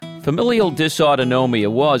Familial dysautonomia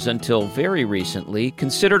was, until very recently,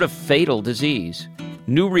 considered a fatal disease.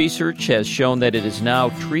 New research has shown that it is now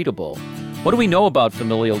treatable. What do we know about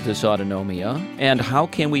familial dysautonomia, and how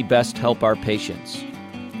can we best help our patients?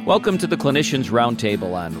 Welcome to the Clinicians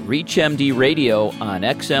Roundtable on ReachMD Radio on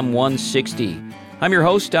XM 160. I'm your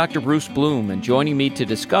host, Dr. Bruce Bloom, and joining me to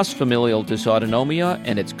discuss familial dysautonomia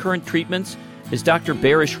and its current treatments is Dr.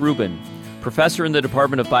 Baris Rubin, professor in the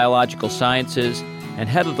Department of Biological Sciences and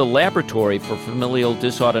head of the Laboratory for Familial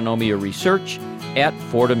Dysautonomia Research at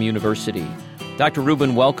Fordham University. Dr.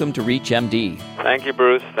 Rubin, welcome to ReachMD. Thank you,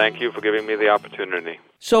 Bruce. Thank you for giving me the opportunity.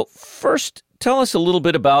 So first, tell us a little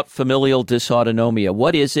bit about familial dysautonomia.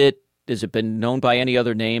 What is it? Has it been known by any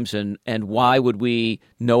other names, and why would we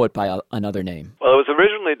know it by another name? Well, it was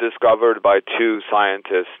originally discovered by two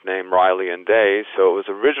scientists named Riley and Day, so it was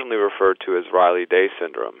originally referred to as Riley-Day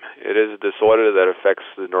syndrome. It is a disorder that affects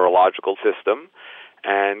the neurological system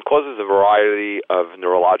and causes a variety of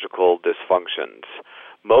neurological dysfunctions,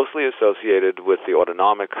 mostly associated with the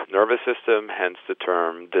autonomic nervous system, hence the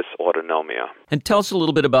term dysautonomia. And tell us a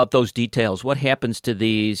little bit about those details. What happens to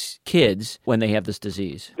these kids when they have this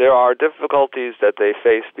disease? There are difficulties that they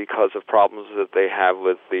face because of problems that they have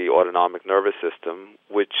with the autonomic nervous system,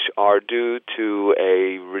 which are due to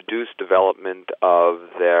a reduced development of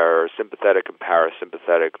their sympathetic and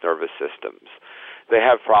parasympathetic nervous systems. They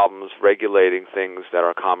have problems regulating things that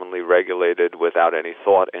are commonly regulated without any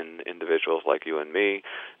thought in individuals like you and me.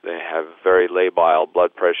 They have very labile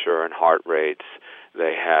blood pressure and heart rates.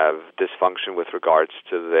 They have dysfunction with regards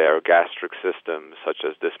to their gastric system, such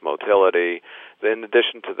as dysmotility. In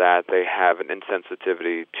addition to that, they have an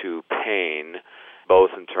insensitivity to pain,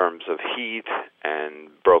 both in terms of heat and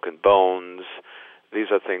broken bones. These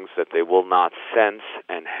are things that they will not sense,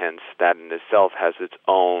 and hence that in itself has its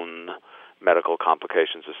own medical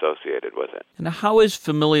complications associated with it. And how is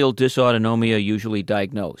familial dysautonomia usually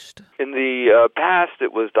diagnosed? In the past,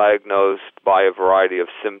 it was diagnosed by a variety of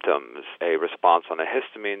symptoms. A response on a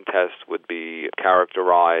histamine test would be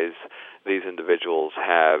characterized. These individuals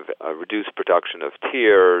have a reduced production of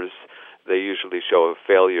tears. They usually show a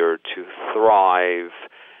failure to thrive.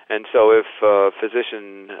 And so if a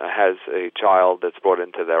physician has a child that's brought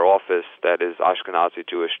into their office that is Ashkenazi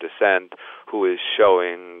Jewish descent, who is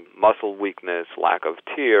showing muscle weakness, lack of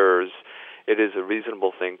tears, it is a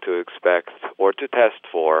reasonable thing to expect or to test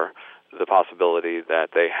for the possibility that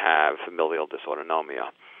they have familial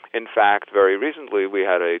dysautonomia. In fact, very recently we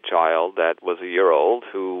had a child that was a year old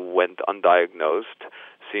who went undiagnosed,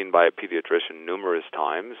 seen by a pediatrician numerous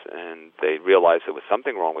times, and they realized there was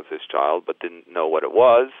something wrong with this child but didn't know what it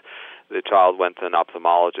was. The child went to an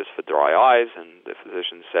ophthalmologist for dry eyes, and the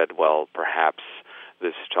physician said, well, perhaps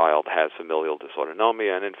this child has familial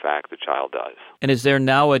dysautonomia, and in fact, the child does. And is there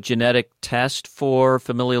now a genetic test for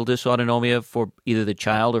familial dysautonomia for either the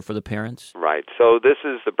child or for the parents? Right. So this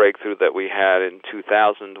is the breakthrough that we had in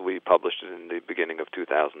 2000. We published it in the beginning of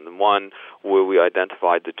 2001, where we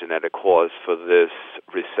identified the genetic cause for this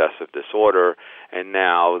recessive disorder. And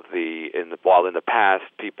now, while in the past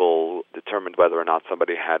people determined whether or not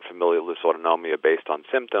somebody had familial dysautonomia based on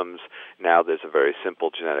symptoms, now there's a very simple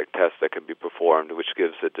genetic test that can be performed, which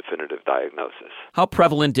gives a definitive diagnosis. How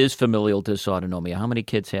prevalent is familial dysautonomia? How many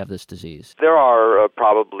kids have this disease? There are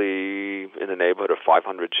probably in the neighborhood of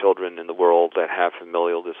 500 children in the world that have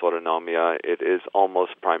familial dysautonomia. It is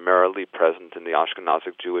almost primarily present in the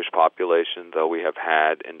Ashkenazic Jewish population, though we have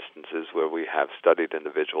had instances where we have studied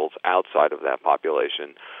individuals outside of that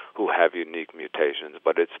population who have unique mutations.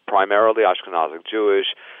 But it's primarily Ashkenazic Jewish.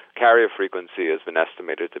 Carrier frequency has been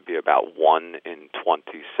estimated to be about 1 in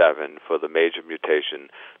 27 for the major mutation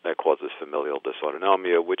that causes familial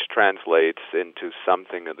dysautonomia, which translates into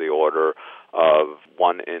something in the order of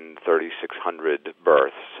 1 in 3,600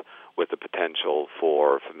 births with the potential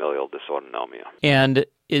for familial dysautonomia. And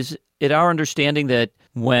is it our understanding that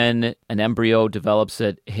when an embryo develops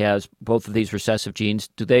that has both of these recessive genes,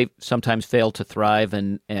 do they sometimes fail to thrive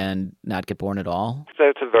and not get born at all?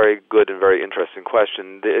 That's a very good and very interesting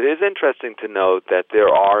question. It is interesting to note that there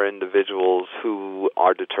are individuals who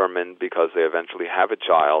are determined because they eventually have a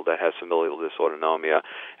child that has familial dysautonomia,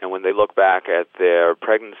 and when they look back at their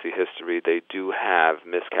pregnancy history, they do have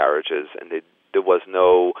miscarriages, and there was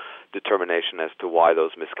no determination as to why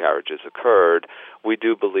those miscarriages occurred. We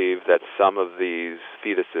do believe that some of these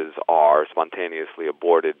fetuses are spontaneously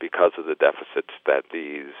aborted because of the deficits that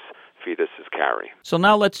these fetuses carry. So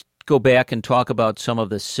now let's go back and talk about some of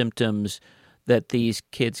the symptoms that these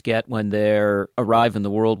kids get when they arrive in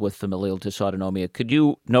the world with familial dysautonomia? Could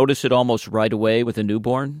you notice it almost right away with a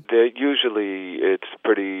newborn? Usually it's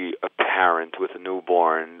pretty apparent with a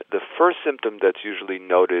newborn. The first symptom that's usually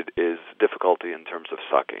noted is difficulty in terms of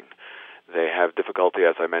sucking. They have difficulty,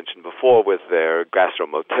 as I mentioned before, with their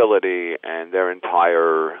gastromotility and their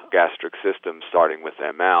entire gastric system, starting with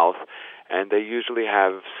their mouth. And they usually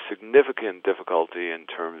have significant difficulty in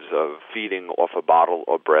terms of feeding off a bottle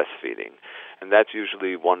or breastfeeding. And that's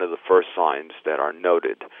usually one of the first signs that are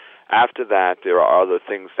noted. After that, there are other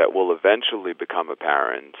things that will eventually become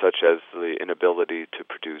apparent, such as the inability to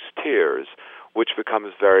produce tears, which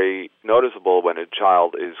becomes very noticeable when a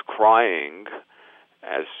child is crying,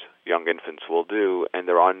 as young infants will do, and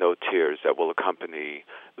there are no tears that will accompany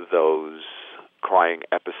those crying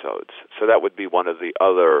episodes. So that would be one of the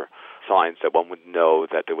other signs that one would know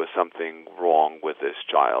that there was something wrong with this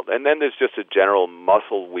child. And then there's just a general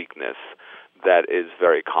muscle weakness that is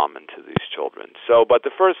very common to these children. But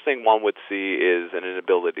the first thing one would see is an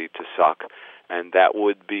inability to suck, and that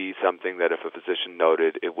would be something that if a physician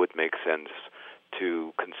noted, it would make sense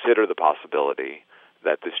to consider the possibility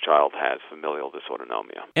that this child has familial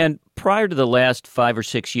dysautonomia. And prior to the last 5 or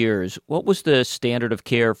 6 years, what was the standard of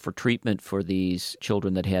care for treatment for these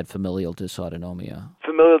children that had familial dysautonomia?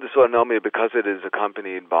 Familial dysautonomia, because it is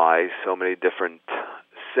accompanied by so many different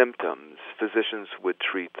symptoms, physicians would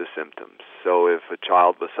treat the symptoms. So if a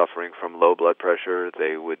child was suffering from low blood pressure,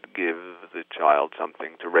 they would give the child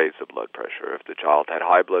something to raise the blood pressure. If the child had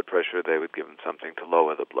high blood pressure, they would give them something to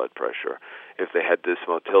lower the blood pressure. If they had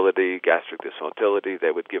dysmotility, gastric dysmotility,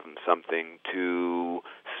 they would give them something to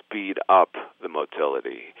speed up the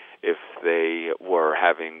motility. If they were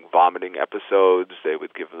having vomiting episodes, they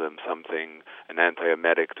would give them something, an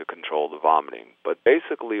antiemetic, to control the vomiting. But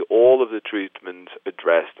basically, all of the treatments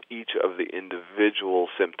addressed each of the individual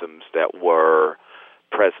symptoms that were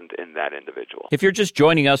present in that individual. If you're just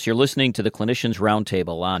joining us, you're listening to the Clinicians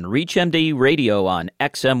Roundtable on ReachMD Radio on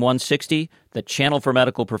XM 160, the channel for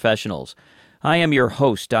medical professionals. I am your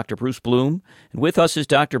host, Dr. Bruce Bloom, and with us is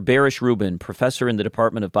Dr. Baris Rubin, professor in the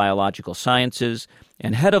Department of Biological Sciences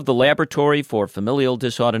and head of the Laboratory for Familial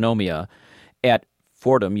Dysautonomia at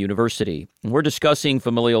Fordham University. And we're discussing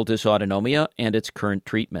familial dysautonomia and its current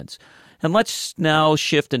treatments. And let's now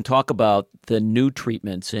shift and talk about the new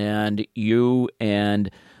treatments, and you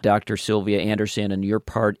and Dr. Sylvia Anderson and your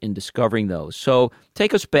part in discovering those. So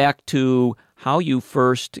take us back to how you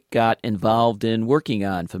first got involved in working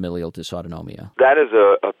on familial dysautonomia. That is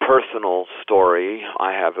a personal story.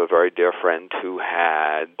 I have a very dear friend who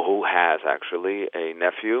has actually a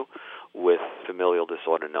nephew with familial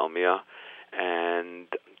dysautonomia, and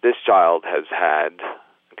this child has had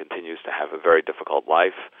and continues to have a very difficult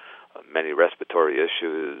life. Many respiratory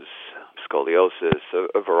issues, scoliosis,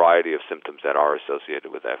 a variety of symptoms that are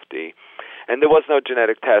associated with FD. And there was no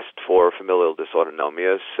genetic test for familial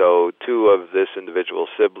dysautonomia, so two of this individual's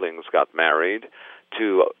siblings got married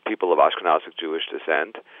to people of Ashkenazic Jewish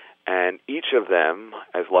descent, and each of them,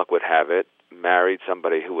 as luck would have it, married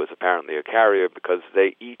somebody who was apparently a carrier because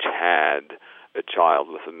they each had a child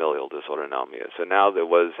with familial dysautonomia. So now there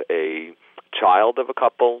was a child of a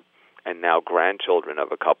couple and now grandchildren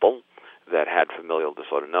of a couple that had familial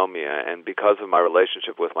dysautonomia. And because of my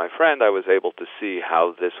relationship with my friend, I was able to see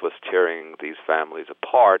how this was tearing these families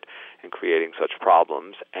apart and creating such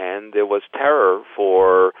problems. And there was terror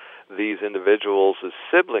for these individuals as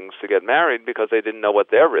siblings to get married because they didn't know what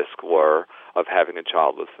their risks were of having a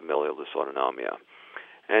child with familial dysautonomia.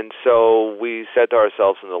 And so we said to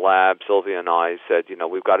ourselves in the lab, Sylvia and I said,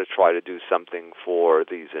 we've got to try to do something for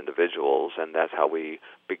these individuals, and that's how we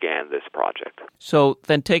began this project. So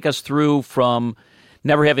then take us through from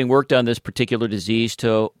never having worked on this particular disease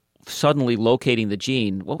to suddenly locating the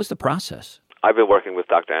gene. What was the process? I've been working with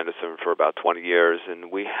Dr. Anderson for about 20 years,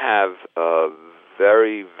 and we have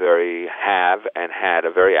had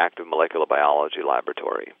a very active molecular biology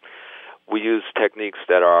laboratory. We use techniques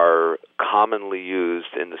that are commonly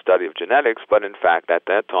used in the study of genetics, but in fact, at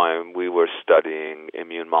that time, we were studying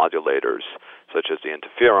immune modulators, such as the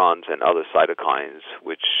interferons and other cytokines,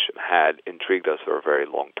 which had intrigued us for a very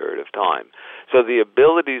long period of time. So the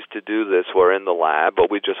abilities to do this were in the lab, but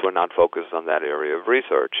we just were not focused on that area of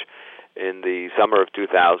research. In the summer of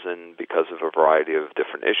 2000, because of a variety of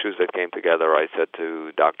different issues that came together, I said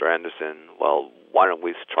to Dr. Anderson, well, why don't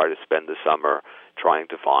we try to spend the summer trying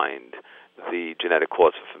to find the genetic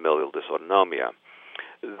cause of familial dysautonomia.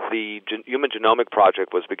 The Human Genomic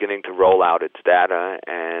Project was beginning to roll out its data,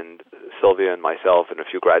 and Sylvia and myself and a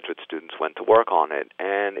few graduate students went to work on it.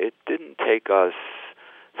 And it didn't take us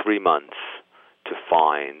 3 months to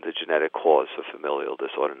find the genetic cause of familial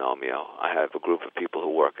dysautonomia. I have a group of people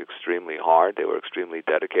who work extremely hard. They were extremely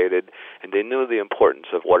dedicated, and they knew the importance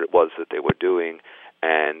of what it was that they were doing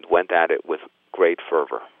and went at it with great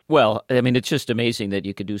fervor. Well, I mean, it's just amazing that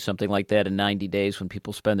you could do something like that in 90 days when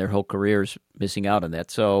people spend their whole careers missing out on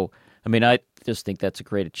that. So, I mean, I just think that's a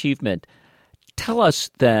great achievement. Tell us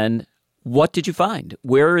then, what did you find?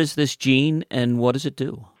 Where is this gene and what does it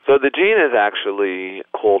do? So the gene is actually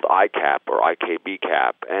called ICAP or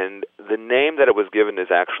IKB-CAP, and the name that it was given is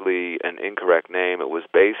actually an incorrect name. It was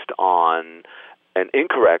based on an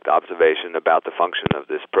incorrect observation about the function of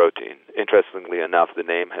this protein. Interestingly enough, the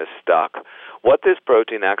name has stuck. What this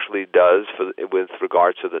protein actually does with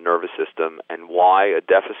regards to the nervous system and why a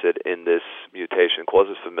deficit in this mutation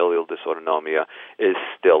causes familial dysautonomia is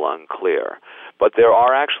still unclear. But there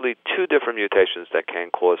are actually two different mutations that can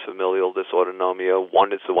cause familial dysautonomia.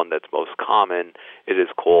 One is the one that's most common. It is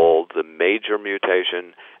called the major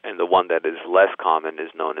mutation, and the one that is less common is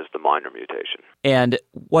known as the minor mutation. And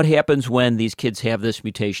what happens when these kids have this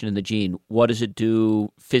mutation in the gene? What does it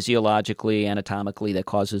do physiologically, anatomically that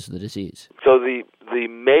causes the disease? So the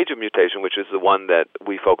major mutation, which is the one that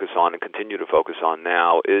we focus on and continue to focus on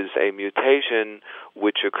now, is a mutation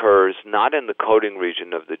which occurs not in the coding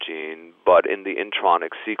region of the gene, but in the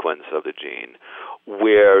intronic sequence of the gene,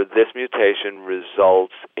 where this mutation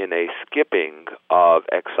results in a skipping of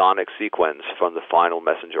exonic sequence from the final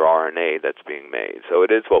messenger RNA that's being made. So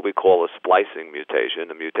it is what we call a splicing mutation,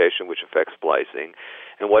 a mutation which affects splicing.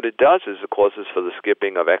 And what it does is it causes for the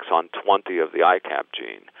skipping of exon 20 of the ICAP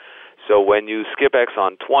gene. So when you skip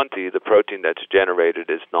exon 20, the protein that's generated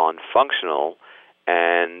is non-functional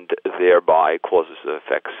and thereby causes the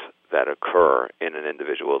effects that occur in an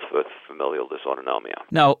individual with familial dysautonomia.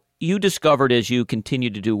 Now, you discovered as you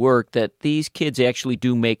continued to do work that these kids actually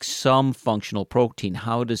do make some functional protein.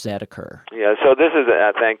 How does that occur? Yeah, so this is,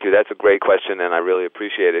 thank you, that's a great question, and I really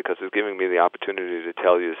appreciate it because it's giving me the opportunity to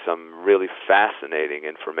tell you some really fascinating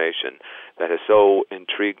information that has so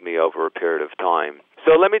intrigued me over a period of time.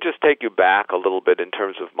 So let me just take you back a little bit in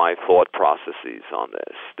terms of my thought processes on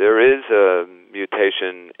this. There is a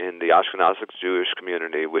mutation in the Ashkenazic Jewish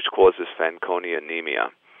community which causes Fanconi anemia.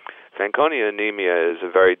 Fanconi anemia is a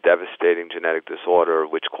very devastating genetic disorder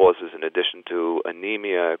which causes, in addition to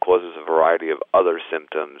anemia, it causes a variety of other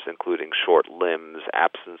symptoms, including short limbs,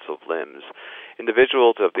 absence of limbs.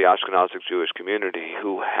 Individuals of the Ashkenazic Jewish community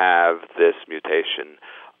who have this mutation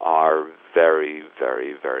are very,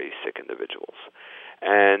 very, very sick individuals.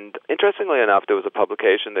 And interestingly enough, there was a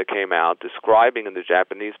publication that came out describing in the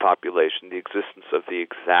Japanese population the existence of the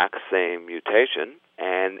exact same mutation.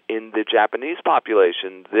 And in the Japanese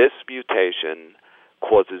population, this mutation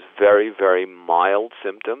causes very, very mild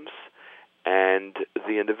symptoms, and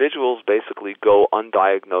the individuals basically go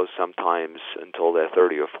undiagnosed sometimes until they're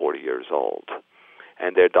 30 or 40 years old,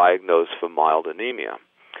 and they're diagnosed for mild anemia.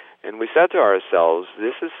 And we said to ourselves,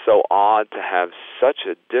 this is so odd to have such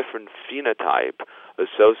a different phenotype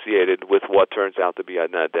associated with what turns out to be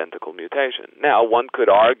an identical mutation. Now, one could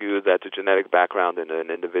argue that the genetic background in an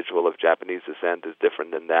individual of Japanese descent is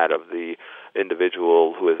different than that of the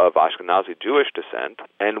individual who is of Ashkenazi Jewish descent,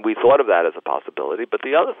 and we thought of that as a possibility. But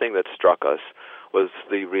the other thing that struck us was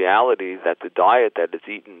the reality that the diet that is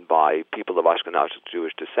eaten by people of Ashkenazi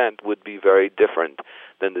Jewish descent would be very different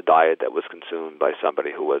than the diet that was consumed by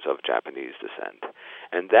somebody who was of Japanese descent.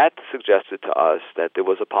 And that suggested to us that there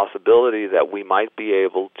was a possibility that we might be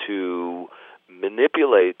able to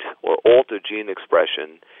manipulate or alter gene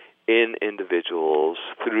expression in individuals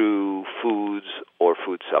through foods or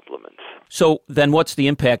food supplements. So then what's the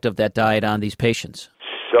impact of that diet on these patients?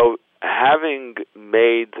 So having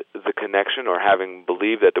made the connection or having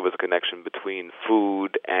believed that there was a connection between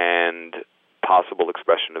food and possible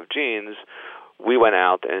expression of genes, we went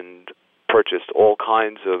out and purchased all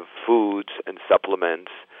kinds of foods and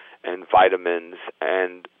supplements and vitamins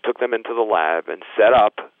and took them into the lab and set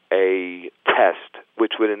up a test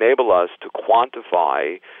which would enable us to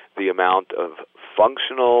quantify the amount of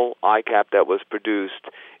functional ICAP that was produced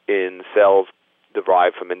in cells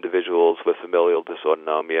derived from individuals with familial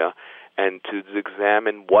dysautonomia, and to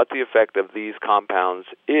examine what the effect of these compounds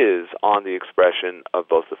is on the expression of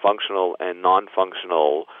both the functional and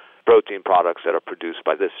non-functional protein products that are produced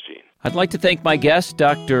by this gene. I'd like to thank my guest,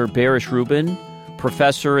 Dr. Baruch Rubin,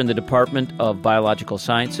 professor in the Department of Biological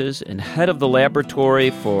Sciences and head of the Laboratory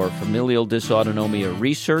for Familial Dysautonomia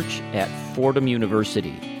Research at Fordham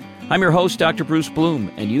University. I'm your host, Dr. Bruce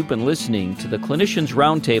Bloom, and you've been listening to the Clinicians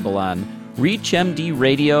Roundtable on ReachMD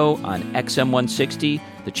Radio on XM160,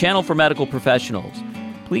 the channel for medical professionals.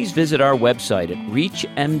 please visit our website at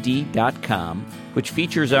reachmd.com, which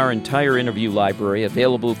features our entire interview library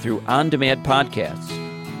available through on-demand podcasts.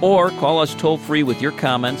 Or call us toll-free with your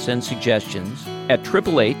comments and suggestions at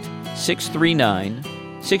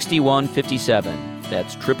 888-639-6157.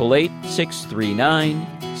 That's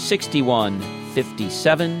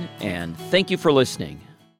 888-639-6157. And thank you for listening.